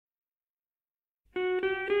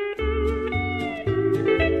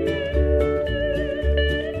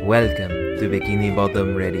Welcome to Bikini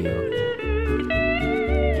Bottom Radio.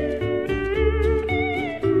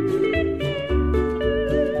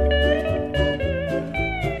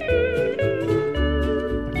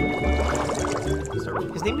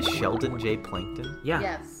 His name is Sheldon J. Plankton. Yeah.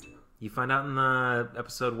 Yes. You find out in the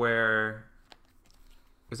episode where...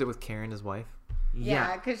 Was it with Karen, his wife?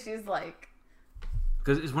 Yeah, because she's like...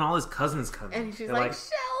 Because it's when all his cousins come in. And she's They're like,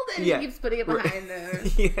 Sheldon! Yeah. He keeps putting it behind her.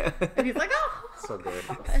 Yeah. And he's like, oh! So good.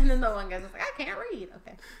 And then the one guy's just like, I can't read.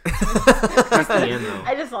 Okay. That's the end, though.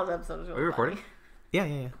 I just saw the episode. It was really Are we recording? funny.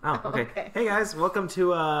 Yeah. Oh, okay. Okay. Hey, guys. Welcome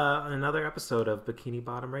to another episode of Bikini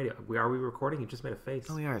Bottom Radio. Are we recording? You just made a face.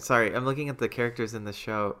 Oh, we are. Sorry, I'm looking at the characters in the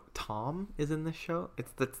show. Tom is in the show.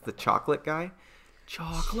 That's the chocolate guy.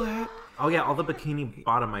 Chocolate. Oh, yeah. All the Bikini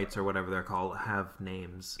Bottomites or whatever they're called have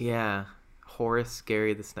names. Yeah. Horace,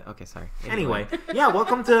 Gary the Snake. Okay, sorry. Anyway, yeah,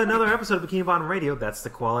 welcome to another episode of Bikini Bottom Radio. That's the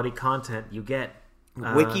quality content you get.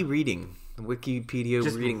 Wiki reading. The Wikipedia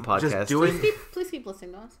reading podcast. Just doing... Please keep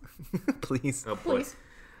listening to us. Please. Oh, boy. Please.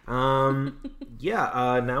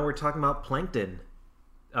 Now we're talking about Plankton.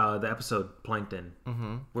 The episode Plankton.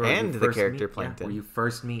 Mm-hmm. Where And you the first character meet, Plankton. where you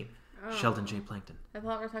first meet Oh. Sheldon J. Plankton. I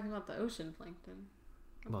thought we were talking about the ocean plankton.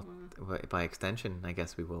 Well, by extension, I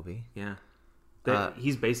guess we will be. Yeah. Uh,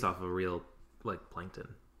 He's based off of real, plankton.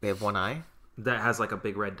 They have one eye? That has, a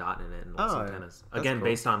big red dot in it and lots of Oh, antennas. that's Again, cool.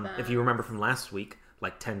 based on, if you remember from last week,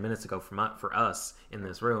 10 minutes ago for us in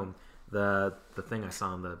this room, the thing I saw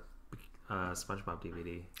on the SpongeBob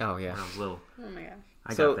DVD. Oh, yeah. When I was little. Oh my gosh.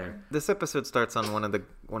 I So got there. this episode starts on one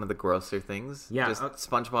of the grosser things. Yeah, Just uh,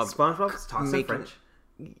 SpongeBob. SpongeBob talks in making- French.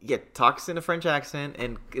 Yeah, talks in a French accent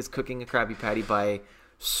and is cooking a Krabby Patty by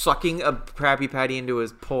sucking a Krabby Patty into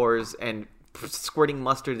his pores and squirting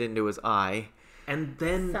mustard into his eye, And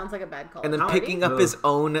then... Sounds like a bad call. and then How- picking up Ugh. his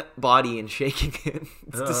own body and shaking it.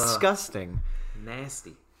 It's Ugh. disgusting.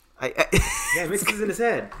 Nasty. I Yeah, it mixes in his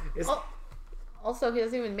head. It's... Also, he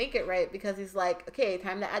doesn't even make it right because he's like, okay,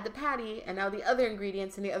 time to add the patty, and now the other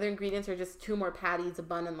ingredients, and the other ingredients are just 2 more patties, a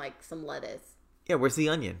bun, and some lettuce. Yeah, where's the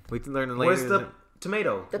onion? We can learn later. Where's the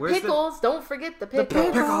tomato? The Where's pickles, don't forget the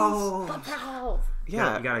pickles. pickles. The pickles.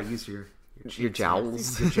 Yeah, You gotta use your your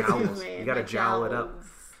jowls. Your jowls. Man, You gotta my jowl it up. jowls.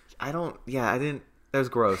 I don't. Yeah, I didn't. That was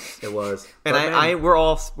gross. It was. And But man, we're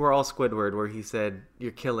all Squidward, where he said,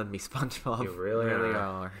 "You're killing me, SpongeBob." You really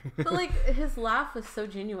are. But his laugh was so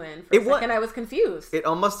genuine. For It a wa- second, I was confused. It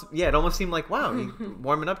almost seemed like, wow, you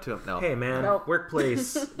warming up to him. No, Hey man, Nope.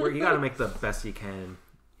 workplace. Where you gotta make the best you can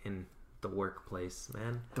in the workplace,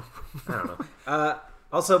 man. I don't know.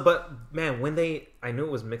 Also, but man, I knew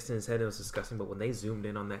it was mixed in his head. It was disgusting. But when they zoomed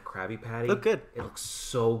in on that Krabby Patty, Looked good. It looks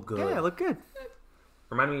so good. yeah, look good.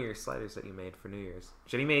 Remind me of your sliders that you made for New Year's.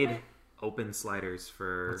 Jenny made open sliders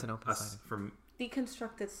for What's an open us slider? from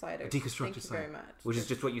Deconstructed sliders. deconstructed Thank you slider, very much. which is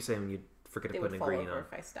just what you say when you forget they to put would an fall ingredient over on.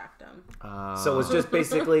 if I stacked them. So it was just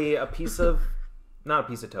basically a piece of, not a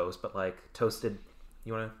piece of toast, but toasted.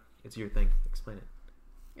 It's your thing. Explain it.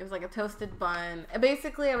 It was like a toasted bun. And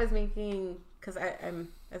basically, I was making, because I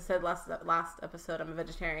said last episode, I'm a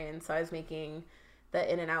vegetarian, so I was making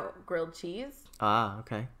the In-N-Out grilled cheese.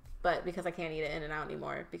 Okay. But because I can't eat it In-N-Out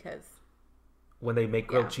anymore, because When they make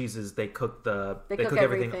grilled Yeah. cheeses, they cook They cook cook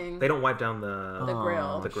everything. everything. They don't wipe down the the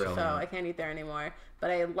grill, the grill. so I can't eat there anymore.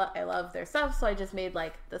 But I love their stuff, so I just made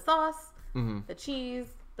the sauce, the cheese,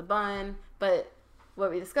 the bun. But what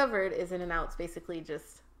we discovered is In-N-Out's basically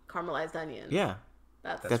just caramelized onions. Yeah,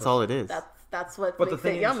 That's that's all it is. That's what But the makes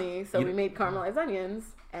thing it is, yummy. So you- we made caramelized onions,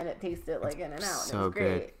 and it tasted like In-N-Out. so it was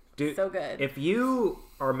good. great. Dude, so good. If you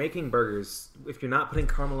are making burgers, if you're not putting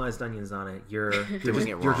caramelized onions on it, you're Doing it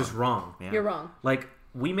you're wrong. just wrong. Yeah. You're wrong.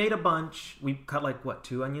 We made a bunch. We cut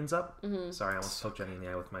 2 onions up. Sorry, I almost poked Jenny in the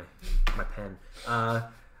eye with my pen.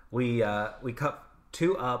 We cut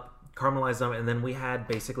 2 up, caramelized them, and then we had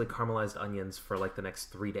basically caramelized onions for the next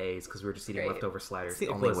 3 days because we were just eating Great. leftover sliders. It's the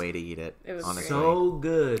It only was way to eat it. It was honestly. so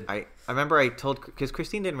good. I remember I told, because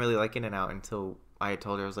Christine didn't really like In-N-Out until I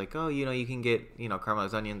told her. I was like, oh, you can get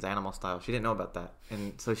caramelized onions animal style. She didn't know about that,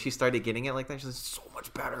 and so she started getting it like that. She's like, so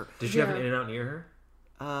much better. Did you have an Yeah. In-N-Out near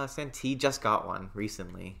her? Santee just got one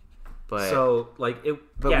recently, but So But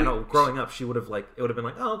growing up, she would have it would have been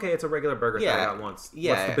oh, okay, it's a regular burger that I got once.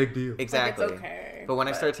 yeah, What's the big deal? Exactly. It's okay, But when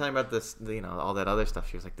I but- started talking about this, all that other stuff,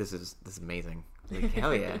 she was like, "This is amazing." Like,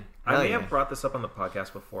 hell yeah! I Hell may yeah. have brought this up on the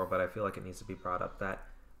podcast before, but I feel like it needs to be brought up that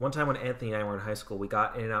one time when Anthony and I were in high school, we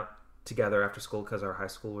got In-N-Out together after school because our high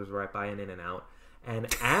school was right by an In-N-Out. And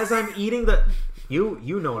as I'm eating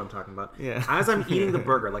you know what I'm talking about. Yeah. As I'm eating the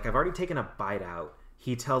burger, I've already taken a bite out.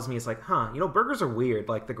 He tells me, it's burgers are weird.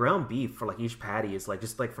 The ground beef for each patty is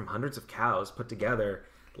just from hundreds of cows put together.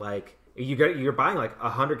 You're buying like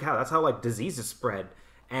 100 calories. That's how like diseases spread.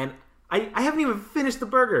 And I haven't even finished the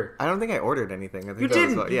burger. I don't think I ordered anything. I think You that was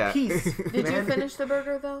didn't. what- You yeah. piece. Did you Man. finish the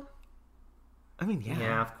burger though? I mean, yeah.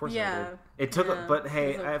 Yeah, of course I Yeah. did. It took, Yeah, but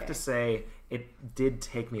hey, it's I have okay. to say, it did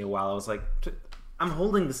take me a while. I was like, I'm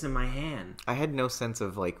holding this in my hand. I had no sense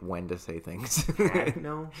of like when to say things.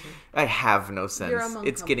 No. I have no sense. You're among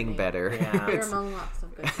It's getting company. better. Yeah. You're It's- among lots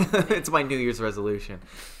of good company. it's my New Year's resolution.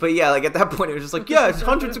 But yeah, like at that point, it was just like, yeah, it's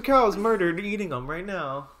hundreds of cows murdered, eating them right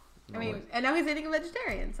now. I mean, and now he's eating a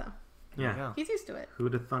vegetarian, so Yeah. Yeah. he's used to it.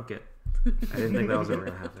 Who'd have thunk it? I didn't think that was ever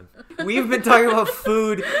going to happen. We've been talking about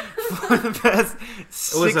food for the past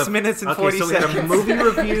It was 6 minutes and 40 so we had a seconds.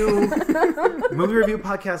 movie review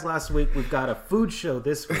podcast last week. We've got a food show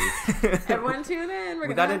this week. Everyone tune in. We're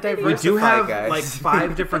We gonna gotta have We videos. do Diversify, have guys. like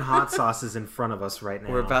 5 different hot sauces in front of us right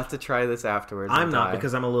now. We're about to try this afterwards. I'm and not die.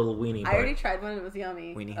 because I'm a little weenie. I But already tried one. It was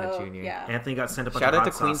yummy. Weenie Hut Jr.. Yeah. Anthony got sent a bunch Shout of out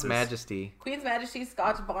to hot Queen's sauces. Majesty. Queen's Majesty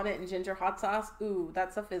Scotch bonnet and ginger hot sauce. Ooh,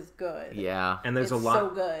 that stuff is good. Yeah. And there's it's a lot. so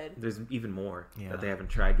good. There's even more Yeah. that they haven't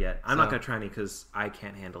tried yet. I'm not So- going to try any because I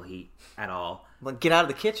can't handle heat at all. Well, get out of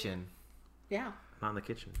the kitchen. Yeah. Not in the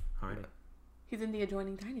kitchen. All right. He's in the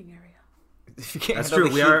adjoining dining area. If you can't That's handle true,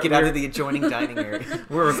 the we heat, are- get out we're- of the adjoining dining area.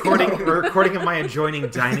 We're recording in my adjoining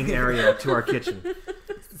dining area to our kitchen.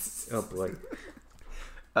 Oh boy.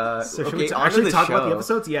 So should we on to actually the talk about the show.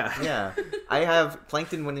 episodes? Yeah. Yeah, I have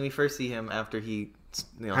Plankton when we first see him after he,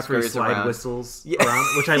 After he scurries slide around. whistles Yeah. around,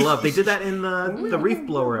 which I love. They did that in the reef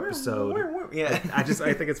blower episode. Yeah, I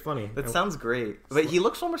think it's funny. that sounds great. But he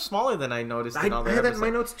looks so much smaller than I noticed I in all the had that in my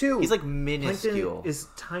episodes. notes too. He's like Plankton minuscule. is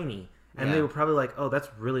tiny, and Yeah. they were probably like, "Oh, that's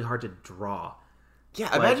really hard to draw."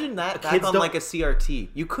 Yeah, imagine that back kids on don't- like a CRT.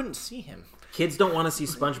 You couldn't see him. Kids don't want to see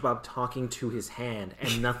SpongeBob talking to his hand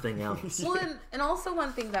and nothing else. Well, and also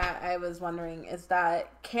one thing that I was wondering is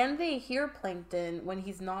that can they hear Plankton when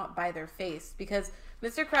he's not by their face? Because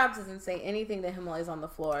Mr. Krabs doesn't say anything to him while he's on the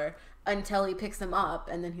floor until he picks him up,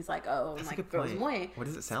 and then he's like, "Oh," and That's a like good throws him point. away. What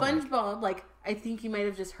does it sound like? SpongeBob, like I think he might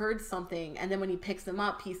have just heard something, and then when he picks him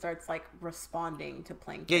up, he starts like responding to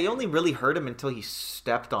Plankton. Yeah, you only really heard him until he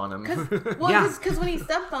stepped on him. Well, Yeah. because when he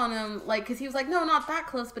stepped on him, like, because he was like, no, not that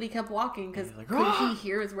close, but he kept walking because like, could "Ah!" he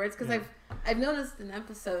hear his words? Because I've noticed in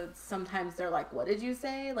episodes sometimes they're like, what did you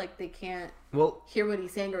say? Like they can't Well, hear what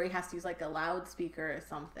he's saying, or he has to use like a loudspeaker or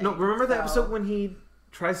something. no, remember the So- episode when he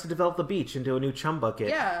tries to develop the beach into a new chum bucket?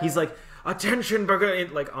 Yeah. He's like, "Attention, burger!"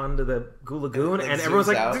 And, like onto the Goo Lagoon, Like, and everyone's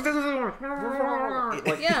like, zooms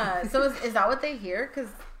like, Yeah. So is that what they hear? Because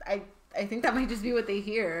I think that might just be what they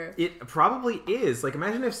hear. It probably is. Like,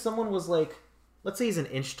 imagine if someone was like, let's say he's an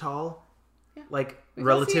inch tall, Yeah. like We've all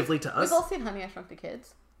relatively seen- to us. We've all seen Honey, I Shrunk the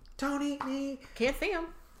Kids. Don't eat me. Can't see him.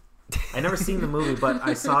 I never seen the movie, but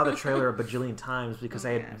I saw the trailer a bajillion times because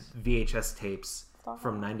I had Yes. VHS tapes Stop.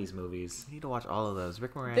 from 90s movies. You need to watch all of those.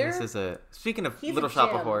 Rick Moranis There- is a... Speaking of He's a Little Shop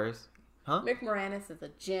of gem. Horrors. Huh? Mick Moranis is a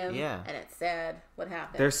gym. Yeah. And it's sad what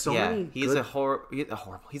happened. There's so yeah, many. he's good- a horrible...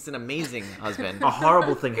 He's an amazing husband. a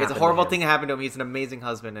horrible thing. It's a happened to horrible him. thing happened to him. He's an amazing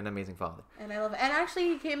husband and amazing father. And I love it. And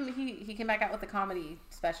actually, he came back out with a comedy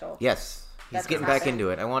special. Yes. He's That's getting what's back happened.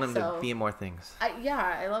 into it. I want him to So- be in more things.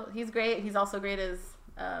 I love. He's great. He's also great as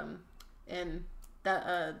in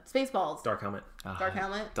the Spaceballs. Dark Helmet. Dark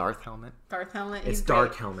Helmet. Darth Helmet. Dark Helmet. It's He's Dark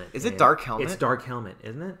great. Helmet. Is it man. Dark Helmet? It's Dark Helmet,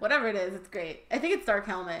 isn't it? Whatever it is, it's great. I think it's Dark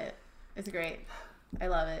Helmet. It's great. I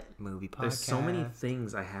love it. Movie podcast. There's so many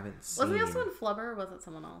things I haven't seen. Wasn't he also in Flubber? Or was it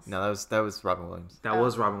someone else? No, that was Robin Williams. That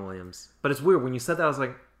was Robin Williams. But it's weird when you said that. I was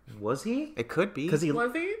like, was he? It could be. Because he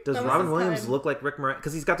Was he? does. That was Robin his Williams time. look like Rick Moranis?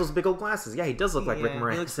 Because he's got those big old glasses. Yeah, he does look like Rick he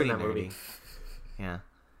Moranis looks in pretty that movie. nerdy. Yeah.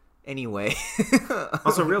 Anyway.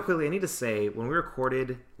 Also, real quickly, I need to say when we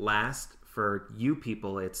recorded last for you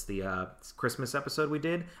people, it's the Christmas episode we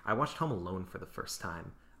did. I watched Home Alone for the first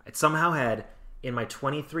time. It somehow had, in my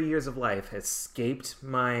 23 years of life, escaped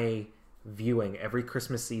my viewing every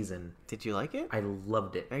Christmas season. Did you like it? I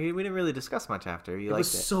loved it. I mean, we didn't really discuss much after. You It liked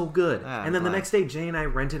was it. so good. Ah, and then the glad. next day, Jay and I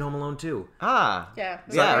rented Home Alone 2. Ah. Yeah.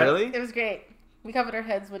 Yeah, really? It was great. We covered our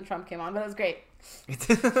heads when Trump came on, but it was great.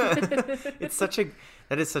 It's such a...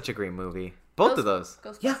 That is such a great movie. Both of those.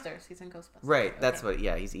 Ghostbusters. He's in Ghostbusters. Right. That's Okay. what...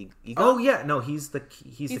 Yeah, he's Ego. Oh yeah, no, he's the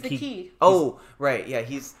He's the key. Oh, right. Yeah,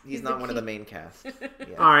 he's not the one of the key. main cast.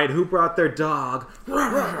 Yeah. All right, who brought their dog?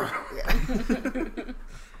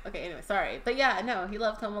 Okay, anyway, sorry. But yeah, no, he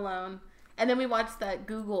loved Home Alone. And then we watched that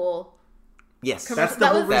Google. Yes. That's the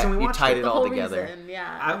That whole was- reason we you watched tied it. it The all whole together. reason.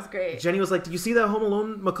 Yeah, it was great. Jenny was like, "Did you see that Home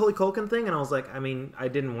Alone Macaulay Culkin thing?" And I was like, "I mean, I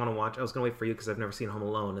didn't want to watch. I was going to wait for you because I've never seen Home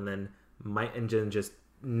Alone." And then my engine just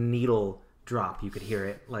needle drop. You could hear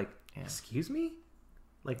it. Like, excuse me?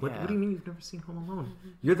 Like, what Yeah. do you mean you've never seen Home Alone?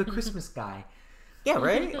 You're the Christmas guy. Yeah,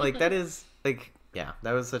 right? Like, that is, like, yeah,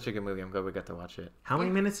 that was such a good movie. I'm glad we got to watch it. How many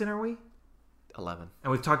minutes in are we? 11.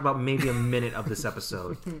 And we've talked about maybe a minute of this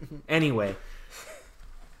episode. Anyway.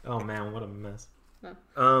 Oh, man, what a mess.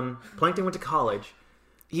 Plankton went to college.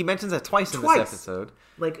 He mentions that twice in Twice. this episode.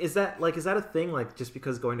 Is that a thing? Like, just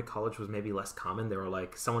because going to college was maybe less common, they were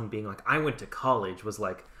like, someone being like, I went to college was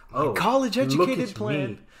like, oh, college look educated at plan.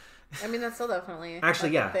 me. I mean, that's still definitely Actually,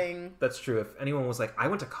 like, yeah, a thing. that's true. If anyone was like, I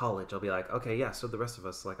went to college, I'll be like, okay, yeah, so the rest of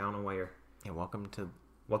us, like, I don't know why you're... Yeah, welcome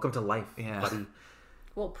to life, Yeah. buddy.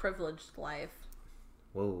 Well, privileged life.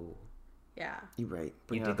 Whoa. Yeah. You right. You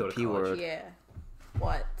Bring did out the go to P college. word. Yeah.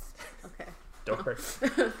 What? Okay. Don't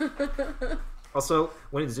hurt. Also,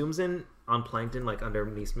 when it zooms in on Plankton, like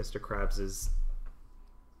underneath Mr. Krabs'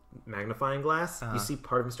 magnifying glass, you see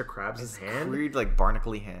part of Mr. Krabs' hand. Weird, like,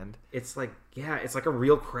 barnacle-y hand. It's like, yeah, it's like a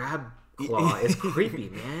real crab claw. It's creepy,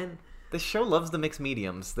 man. The show loves the mixed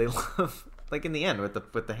mediums. They love, like, in the end with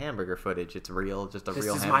the hamburger footage, it's real, just a This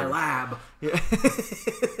real is hamburger. my lab. Yeah.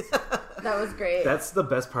 That was great. That's the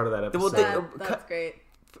best part of that episode. Well, That's great.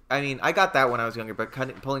 I mean, I got that when I was younger, but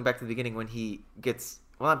pulling back to the beginning when he gets...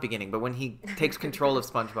 Well, not beginning, but when he takes control of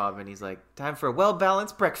SpongeBob and he's like, time for a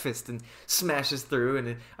well-balanced breakfast, and smashes through,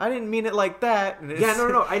 and I didn't mean it like that. And Yeah,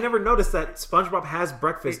 no. I never noticed that SpongeBob has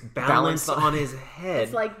breakfast balanced on his head.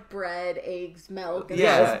 It's like bread, eggs, milk, and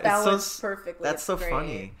Yeah, it's it's balanced so- perfectly. That's It's so great.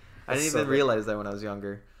 funny. I That's didn't so even good. realize that when I was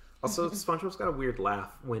younger. Also, SpongeBob's got a weird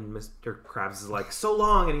laugh when Mr. Krabs is like, so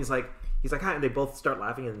long, and he's like, hi, and they both start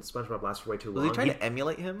laughing, and SpongeBob laughs for way too long. Was he trying to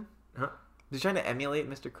emulate him? Huh? Was he trying to emulate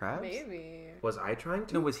Mr. Krabs? Maybe. Was I trying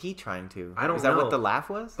to? No, was he trying to? I don't Is that know. what the laugh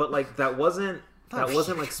was? But like that wasn't Oh,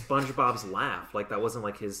 like SpongeBob's laugh. Like that wasn't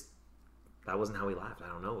like his. That wasn't how he laughed. I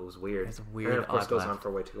don't know. It was weird. It's a weird, And then, of course, odd goes laugh. on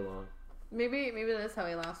for way too long. Maybe that is how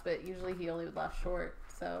he laughs, but usually he only would laugh short,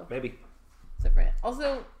 so Maybe. it's different.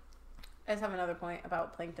 Also, I just have another point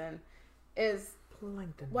about Plankton. Is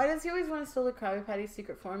Plankton. why does he always want to steal the Krabby Patty's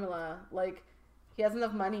secret formula? Like, he has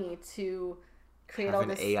enough money to create Have all an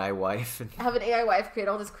this AI wife. And... have an AI wife create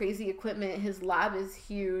all this crazy equipment. His lab is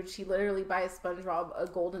huge. He literally buys SpongeBob a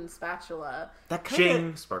golden spatula. That kind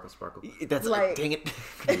Ching. Sparkle, sparkle. That's Like- dang it.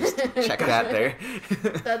 Just check that there.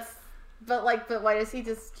 But why does he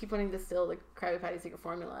just keep wanting to steal the Krabby Patty secret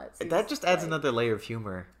formula? It seems That just adds like- another layer of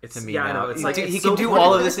humor to me yeah, I now. know, it's He- like, he it's can so do funny.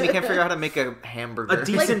 all of this and he can't figure out how to make a hamburger. A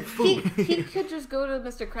decent food. He could just go to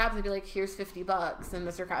Mr. Krabs and be like, "Here's $50," and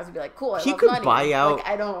Mr. Krabs would be like, "Cool, I He love could money." buy out Like,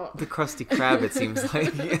 I don't. the Krusty Krab, it seems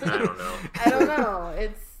like. I don't know. I don't know.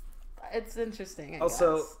 It's interesting. I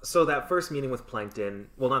Also, guess. so that first meeting with Plankton,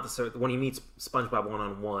 well, not when he meets SpongeBob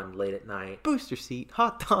one-on-one late at night. Booster seat,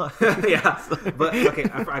 hot dog. Yeah, but okay,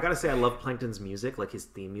 I gotta say I love Plankton's music, like his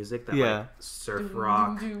theme music, that Yeah. like surf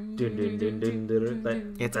rock, dun, dun, dun, dun, dun, dun,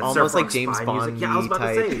 that, It's that almost surf like rock James spy Bond music. Yeah, I was about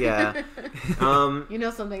type. to say. Yeah. You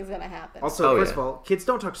know something's gonna happen. Also, Oh, first yeah. of all, kids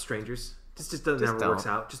don't talk to strangers. This just doesn't Just never works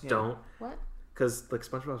don't. out. Just Yeah. don't, What? because like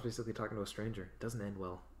SpongeBob's basically talking to a stranger. It doesn't end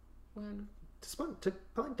well. When? To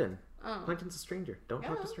Plankton. Oh. Plankton's a stranger. Don't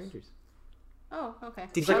talk to Yes. strangers. Oh, okay.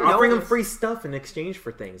 Did He's you like know offering him this- free stuff in exchange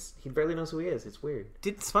for things. He barely knows who he is. It's weird.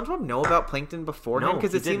 Did SpongeBob know about Plankton beforehand? No,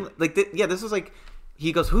 Because he it seemed didn't. like this was like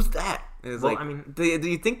he goes, "Who's that?" And it's Well, like, I mean- do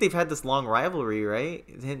you think they've had this long rivalry, right?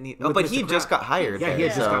 Didn't he? Oh, With but Mr. he just Krabs. got hired. Yeah, there, he had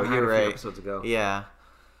just so gotten hired you're a few right. episodes ago. Yeah.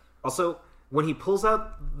 Also, when he pulls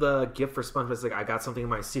out the gift for SpongeBob, it's like, I got something in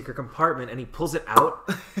my secret compartment, and he pulls it out,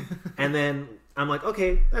 and then I'm like,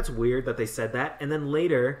 okay, that's weird that they said that. And then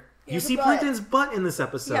later, you has a see butt. Plankton's butt in this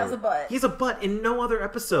episode. He has a butt. He has a butt in no other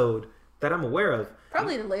episode that I'm aware of.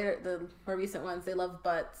 Probably the more recent ones. They love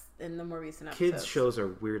butts in the more recent episodes. Kids shows are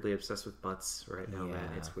weirdly obsessed with butts right now, man.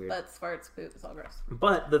 Yeah. It's weird. Butts, farts, poop. It's all gross.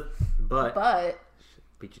 But But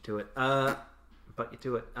beat you to it. But you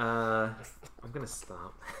to it. I'm gonna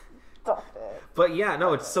stop. stop it. But yeah,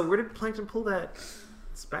 no, it's so where did Plankton pull that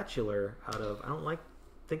spatula out of? I don't like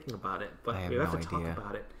thinking about it, but I have we have no to talk idea.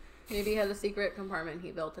 about it. Maybe he had a secret compartment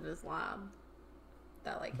he built in his lab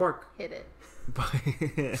that like Bark. hid it.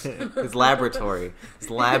 His laboratory. His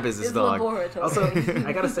lab is his dog. laboratory. Also,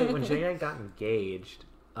 I gotta say, when Jay and I got engaged,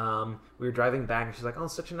 we were driving back, and she's like, "Oh,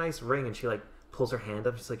 such a nice ring," and she like pulls her hand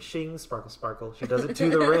up, she's like, "Shing, sparkle, sparkle." She does it to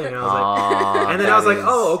the ring, and I was like, Aw, and then I was like, that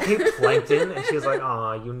 "Oh, okay, Plankton," and she was like,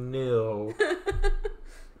 "Aw, you knew."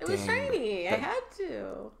 It was Dang. shiny. I had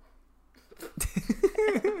to.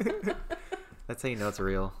 is- That's how you know it's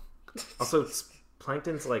real. Also,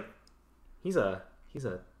 Plankton's like, he's a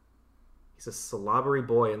He's a slobbery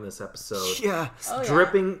boy in this episode. Yeah. Oh, yeah.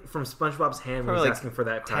 Dripping from SpongeBob's hand when Probably he's like asking for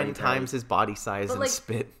that 10 Krabby Patty. times his body size But and like,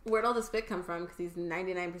 spit. where'd all the spit come from? Because he's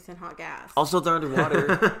 99% hot gas. Also, they're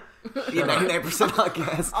underwater. Yeah, 99% hot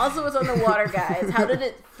gas. Also, it's underwater, guys. How did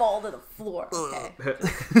it fall to the floor? Okay.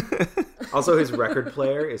 Also, his record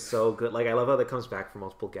player is so good. Like, I love how that comes back for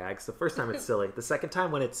multiple gags. The first time it's silly. The second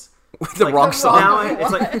time when it's With the like, wrong the song. wrong- now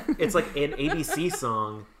What? it's like an ABC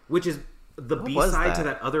song, which is the What B was side to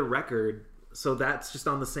that? that other record. So that's just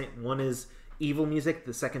on the same. One is evil music.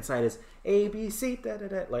 The second side is ABC. Da da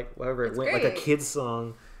da. Like whatever it It's went, like a great. kid's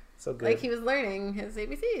song. So good. Like he was learning his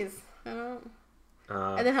ABCs.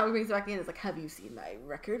 And then how he brings it back in is like, have you seen my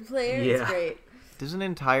record player? Yeah. It's great. There's an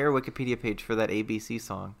entire Wikipedia page for that ABC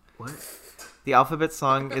song. What? The alphabet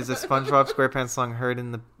song is a SpongeBob SquarePants song heard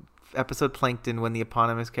in the episode Plankton when the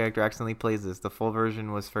eponymous character accidentally plays this. The full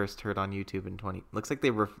version was first heard on YouTube in 20. Looks like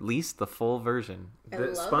they released the full version. I The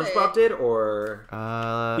love SpongeBob it. did, or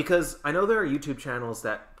Because because I know there are YouTube channels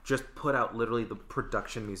that just put out literally the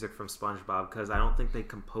production music from SpongeBob. Because I don't think they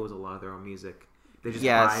compose a lot of their own music. They just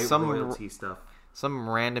buy royalty stuff. some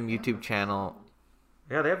random YouTube channel.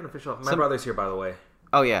 Yeah, they have an official. My brother's here, by the way.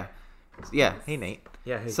 Oh yeah, yeah. Hey Nate.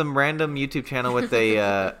 Yeah, hey. Some random YouTube channel with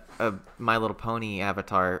a My Little Pony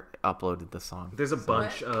avatar uploaded the song. There's a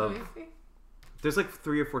bunch What? of. Let me see. There's like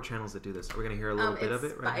 3 or 4 channels that do this. We're gonna hear a little bit of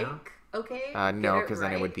it's it right now. Spike, okay? No, Get because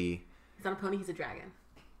then it right. would be. He's not a pony, he's a dragon.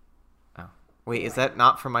 Oh wait, is that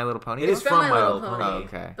not from My Little Pony? It is It's from My Little Pony. Oh,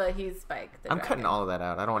 okay. But he's Spike. The I'm cutting dragon. all of that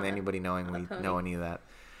out. I don't want anybody knowing The pony. know any of that.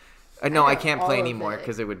 No, I know can't all play of anymore it.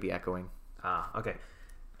 because it would be echoing. Okay.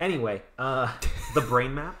 Anyway, the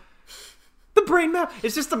brain map. The brain map.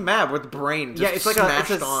 It's just a map with brain. Just Yeah, it's like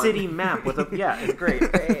smashed it's a on. city map with a. Yeah, it's great.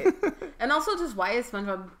 Great. And also, just why is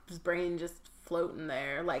SpongeBob's brain just floating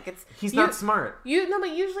there? Like it's He's you- not smart. But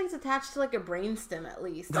usually it's attached to like a brainstem at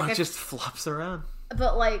least. No, Like it just flops around.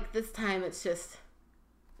 but like this time it's just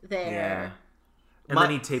there. Yeah. And My-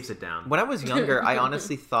 then he tapes it down. When I was younger, I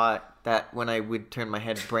honestly thought that when I would turn my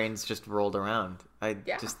head, brains just rolled around. I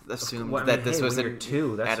Yeah. just assumed Well, I that mean, this hey, was when an you're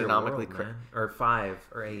 2. That's anatomically your world, correct. man. Or 5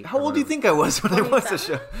 or 8. How or old do you whatever. think I was when I watched the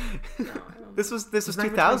show? 27? No, I don't This was He's not even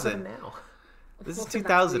 2000. 27 now. This is Well, that's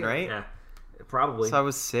 2000, weird. right? Yeah, probably. So I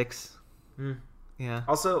was 6. Hmm. Yeah.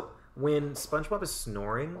 Also, when SpongeBob is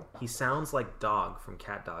snoring, he sounds like Dog from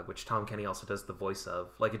Cat Dog, which Tom Kenny also does the voice of.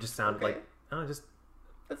 Like it just sounded Okay. like I don't know,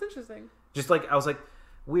 That's interesting. just like I was like,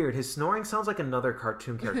 weird. His snoring sounds like another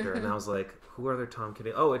cartoon character, and I was like, who are their Tom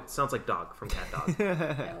Kenny? Oh, it sounds like Dog from Cat Dog.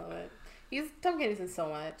 I love it. Tom Kenny's in so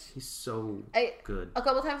much. He's so I good. a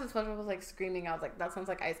couple times when SpongeBob was like screaming, I was like, that sounds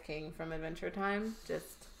like Ice King from Adventure Time.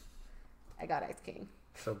 Just I got Ice King.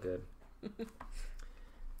 So good.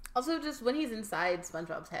 Also, just when he's inside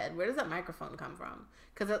SpongeBob's head, where does that microphone come from?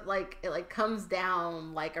 Because it comes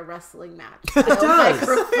down like a wrestling match. It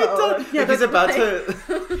does. Yeah, he's about to.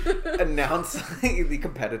 to announce the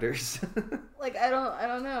competitors. Like I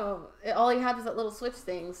don't know. All he had was that little switch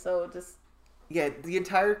thing. So just Yeah, the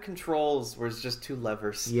entire controls was just 2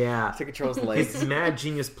 levers Yeah. to control his legs. His mad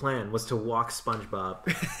genius plan was to walk SpongeBob.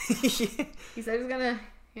 he said he was gonna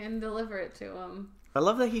hand deliver it to him. I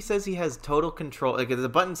love that he says he has total control. Like the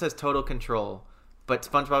button says total control, but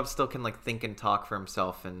SpongeBob still can like think and talk for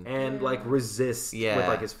himself And like resist Yeah. with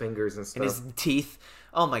like his fingers and stuff. and his teeth.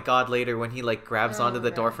 Oh my god! Later when he like grabs Oh onto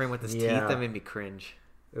the door gosh. frame with his Yeah. teeth, that made me cringe.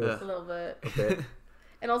 Ugh. A little bit. bit.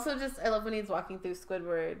 And also just I love when he's walking through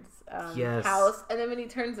Squidward's Yes. house, and then when he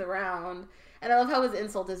turns around, and I love how his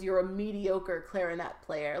insult is you're a mediocre clarinet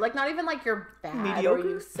player. Like not even like you're bad or Mediocre?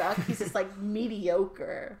 you suck. He's just like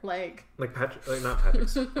mediocre. Like Like Patrick, like not Patrick.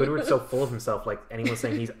 Squidward's so full of himself. Like anyone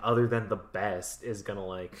saying he's other than the best is gonna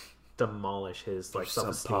like demolish his like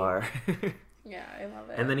self-esteem. Subpar. yeah, I love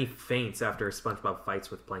it. And then he faints after SpongeBob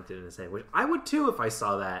fights with Plankton in his head, which I would too if I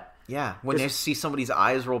saw that. Yeah, when they see somebody's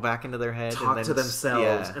eyes roll back into their head, Talk and then to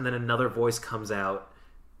themselves, yeah, and then another voice comes out.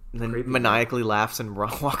 and then creepy. maniacally laughs and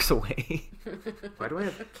walks away. Why do I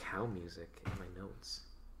have cow music in my notes?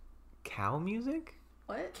 Cow music?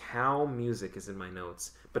 what? Cow music is in my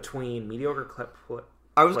notes between mediocre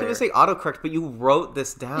I was going to say autocorrect, but you wrote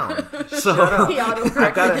this down. So He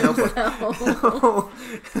I got a notebook. autocorrected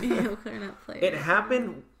himself. Mediocre clarinet player. It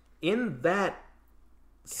happened in that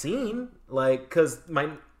scene, like, because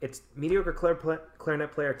it's mediocre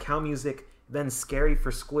clarinet player, cow music, then scary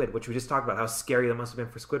for Squid, which we just talked about how scary that must have been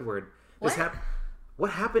for Squidward. What? What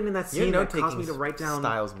happened in that your scene note that caused taking me to write down?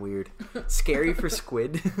 style's weird. Scary for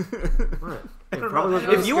squid. What? I don't Probably know. was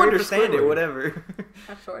really If you scary for understand it, Squidward. whatever.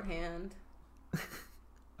 A shorthand.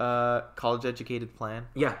 College educated plan.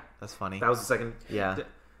 Yeah, That's funny. that was the second. Yeah.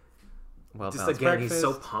 well Just balanced again, breakfast. he's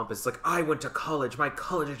so pompous. It's like, I went to college, my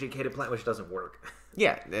college-educated plan, which doesn't work.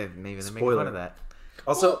 Yeah, maybe they're making Spoiler. fun of that.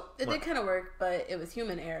 Also, well, it did kind of work, but it was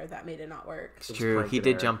human error that made it not work. It's was true. He plankton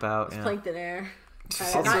did air. jump out. It's Yeah. plankton air.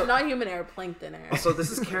 Also- Not human air, plankton air. also, this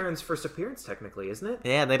is Karen's first appearance, technically, isn't it?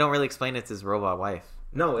 Yeah, they don't really explain it's his robot wife.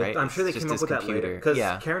 No, Right? I'm sure they It's came just up with his that later. computer. Because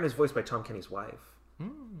Yeah. Karen is voiced by Tom Kenny's wife.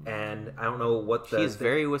 And I don't know what the... She's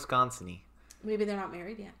very Wisconsin-y. Maybe they're not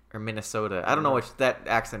married yet. Or Minnesota. I don't know what that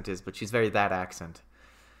accent is, but she's very that accent.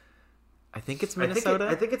 I think it's Minnesota.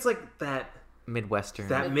 I think it's like that Midwestern.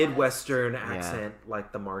 that Midwest. Midwestern accent,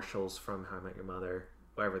 like the Marshalls from How I Met Your Mother.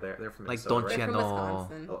 Wherever they're from Like, Minnesota. don't right? They're from know.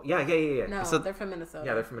 Wisconsin. Oh, yeah. No, So- they're from Minnesota.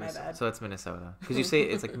 Yeah, they're from My Minnesota. bad. So it's Minnesota. Because you say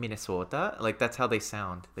it's like Minnesota. Like, that's how they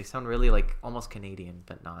sound. They sound really, like, almost Canadian,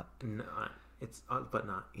 but not. No, it's but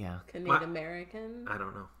not. Yeah. Canadian American. I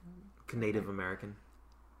don't know. Native American.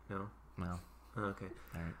 No. Well, Okay.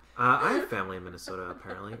 all right. I have family in Minnesota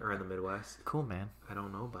apparently, or in the Midwest. Cool, man. I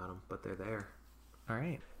don't know about them, but they're there. All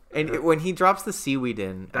right. And when he drops the seaweed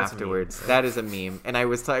in That's a afterwards, meme. that is a meme. And I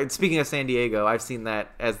was speaking of San Diego, I've seen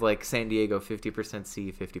that as like San Diego 50%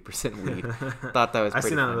 sea, 50% weed. Thought that was I've pretty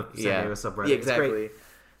seen that on funny. the San Diego subreddit. Yeah, It's exactly. great.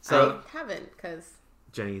 So I haven't, because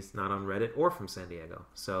Jenny's not on Reddit or from San Diego,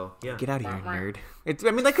 so yeah. get out of here, nerd.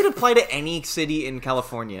 I mean, that could apply to any city in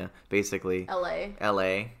California, basically. LA.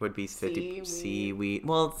 LA would be 50 Seaweed. seaweed.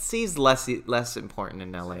 Well, sea's less important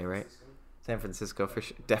in LA, right? San Francisco for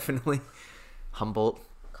sure, definitely. Humboldt,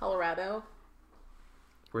 Colorado.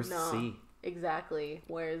 Where's No. the sea? Exactly.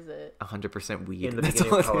 Where is it? 100% weed. In the That's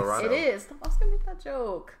beginning all of it is. Colorado. It is. I was gonna make that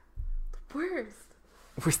joke. The worst.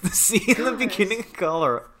 Where's the sea in the Gosh. beginning of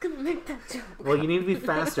Colorado? Gonna make that joke. Well, you need to be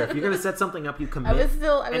faster. If you're gonna set something up, you I commit was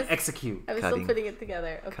still. and execute. I was Cutting. still putting it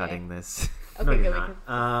together. Okay. Cutting this. Okay. No, good. you're we not.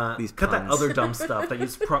 can- These Cut that puns. other dumb stuff that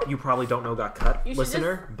you probably don't know got cut, You should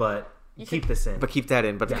listener. But you keep should- this in. But keep that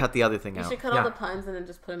in, but Yeah. cut the other thing You out. should cut Yeah. all the puns and then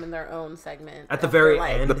just put them in their own segment. At the After, very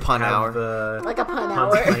like, end, The pun have hour. the like a pun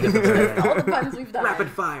puns hour. playing at the very end. all the puns we've done. Rapid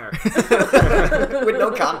fire. With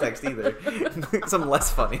no context either. Some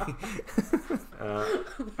less funny. All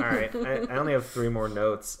right, I only have 3 more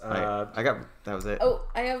notes. I got that was it. Oh,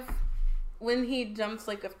 I have when he jumps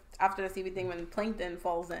like after the seaweed thing when Plankton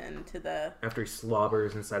falls into the After he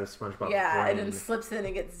slobbers inside of SpongeBob's yeah brain. and then slips in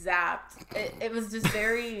and gets zapped. It was just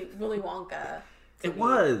very Willy Wonka. to It me.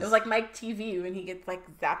 was. It was like Mike TV when he gets like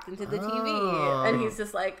zapped into the TV Oh. and he's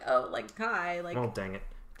just like like hi like Oh, dang it.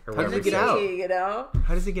 Or How does whatever he get says. out? you know.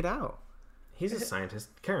 How does he get out? He's a scientist.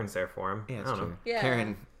 Karen's there for him. Yeah, I it's don't true. know. Yeah.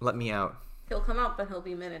 Karen, let me out. He'll come out, but he'll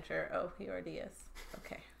be miniature. Oh, he already is.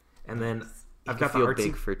 Okay. And then You I've can got the feel artsy.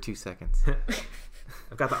 big for 2 seconds.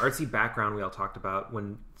 I've got the artsy background we all talked about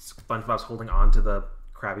when SpongeBob's holding on to the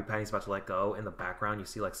Krabby Patty he's about to let go. In the background, you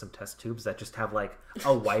see like some test tubes that just have like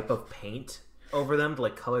a wipe of paint over them to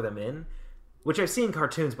like color them in, which I've seen in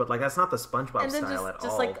cartoons, but like that's not the SpongeBob And then style at just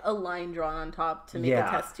all. like a line drawn on top to make Yeah.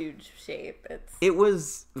 a test tube shape. It's It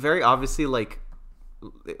was very obviously like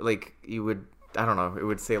you would, I don't know, it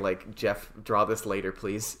would say like, Jeff, draw this later,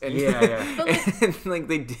 please. And, Yeah. But, like- and like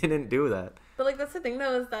they didn't do that. But like that's the thing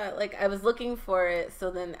though is that like I was looking for it,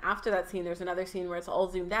 so then after that scene there's another scene where it's all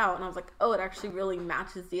zoomed out and I was like, oh, it actually really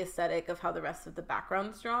matches the aesthetic of how the rest of the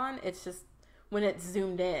background's drawn. It's just when it's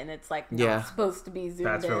zoomed in, it's like not Yeah. supposed to be zoomed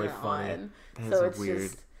That's in really funny. on. That So is it's weird.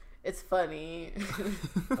 just it's funny.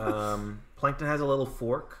 Plankton has a little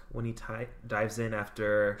fork when he dives in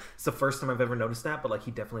after. It's the first time I've ever noticed that, but like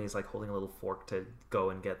he definitely is like holding a little fork to go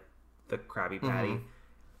and get the Krabby Patty.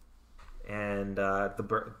 And the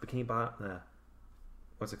bikini bottom.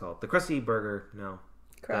 What's it called? The Krusty Burger. No.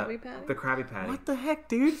 Krabby Patty? The Krabby Patty. What the heck,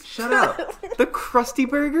 dude? Shut up. The Krusty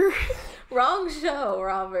Burger? Wrong show,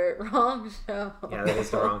 Robert. Wrong show. Yeah, that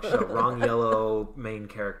is the wrong show. Wrong yellow main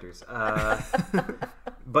characters.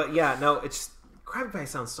 But yeah, no, it's Krabby Patty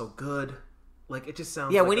sounds so good. Like it just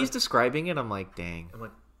sounds. Yeah, like when a- he's describing it, I'm like, dang. I'm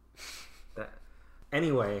like that.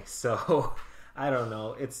 Anyway, so I don't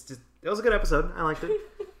know. It was a good episode. I liked it.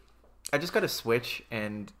 I just got a Switch,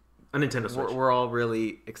 and A Nintendo Switch. we're all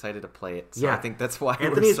really excited to play it. So Yeah. I think that's why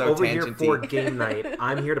Anthony's we're so over here for tangenty. game night.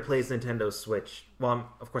 I'm here to play his Nintendo Switch. Well,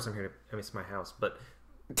 of course I'm here to. I mean, it's my house, but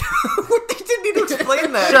You didn't need to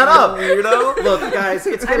explain that. Shut up, weirdo. look, guys,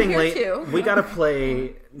 it's getting here late. too. We gotta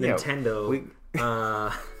play Yeah, Nintendo. we-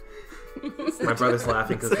 My brother's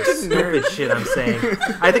laughing because of the stupid shit I'm saying.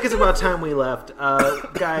 I think it's about time we left.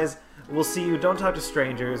 Guys, we'll see you. Don't talk to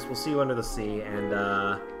strangers. We'll see you under the sea. And,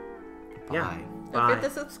 yeah. Bye. Don't Bye. forget to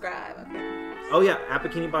subscribe. Okay. Oh, yeah. At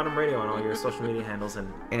Bikini Bottom Radio on all your social media handles.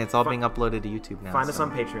 And And it's all being uploaded to YouTube now. find us so-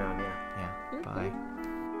 on Patreon. Yeah. Yeah. Bye.